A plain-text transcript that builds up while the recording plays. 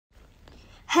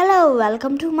Hello,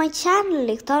 welcome to my channel,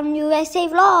 Likhtan USA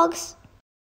Vlogs.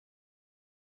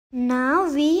 Now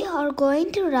we are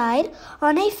going to ride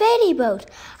on a ferry boat.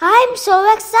 I'm so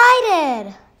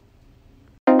excited!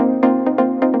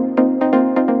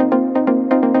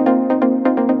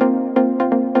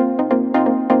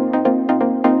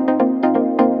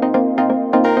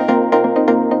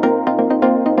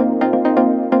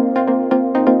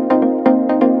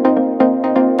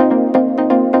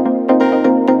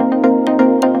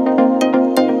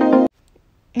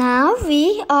 Now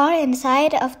we are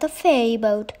inside of the ferry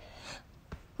boat.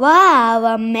 Wow,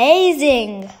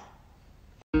 amazing!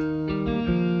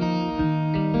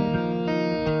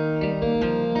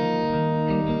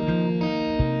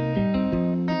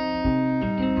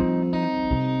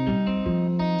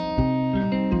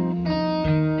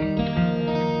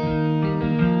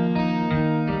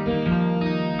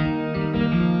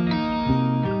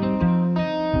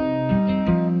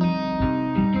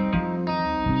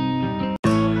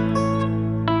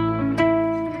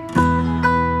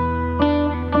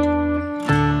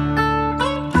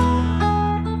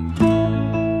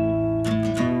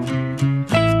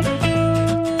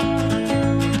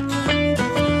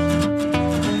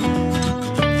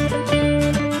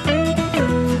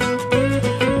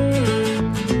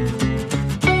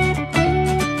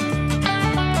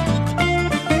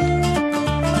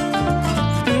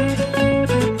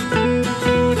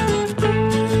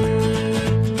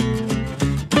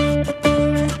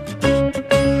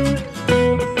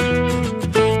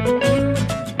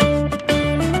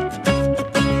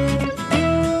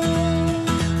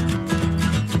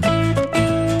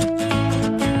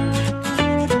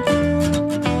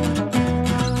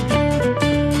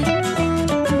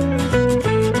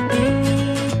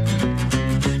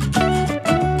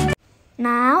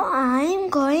 Now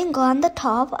I'm going on the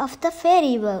top of the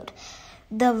ferry boat.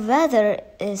 The weather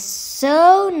is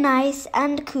so nice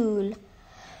and cool.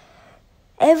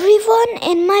 Everyone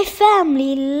in my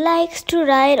family likes to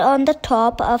ride on the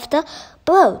top of the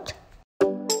boat.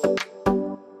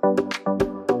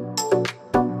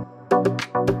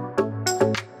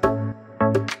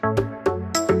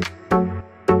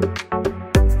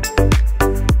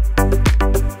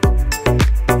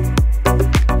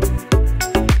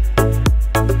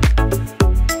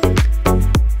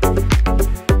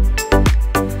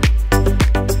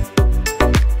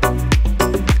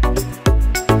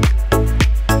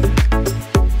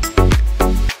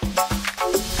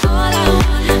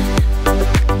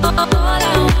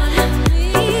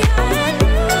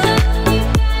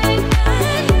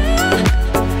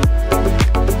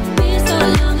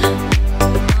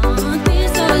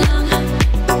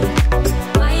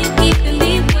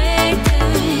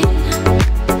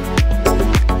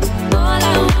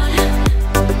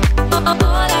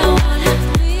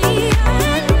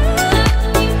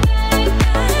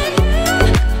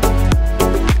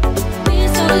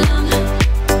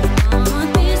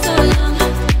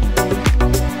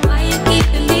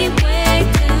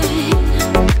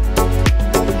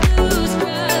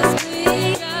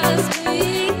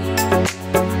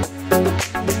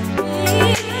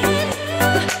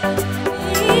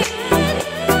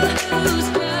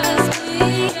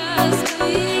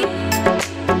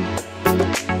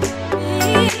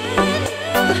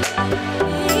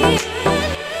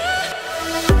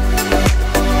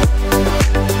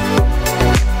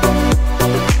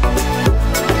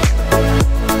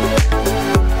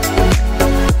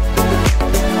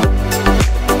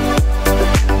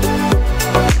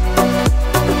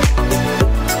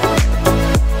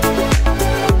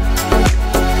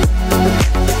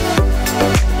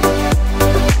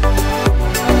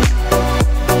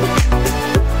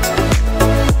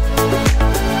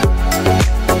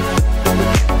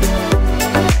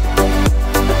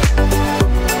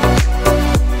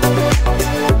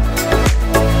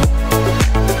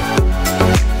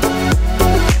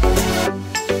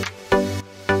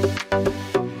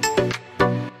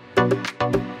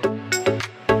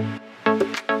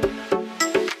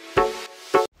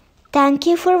 Thank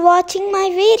you for watching my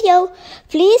video.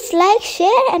 Please like,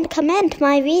 share and comment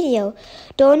my video.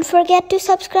 Don't forget to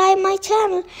subscribe my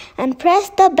channel and press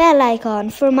the bell icon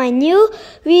for my new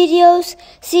videos.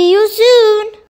 See you soon.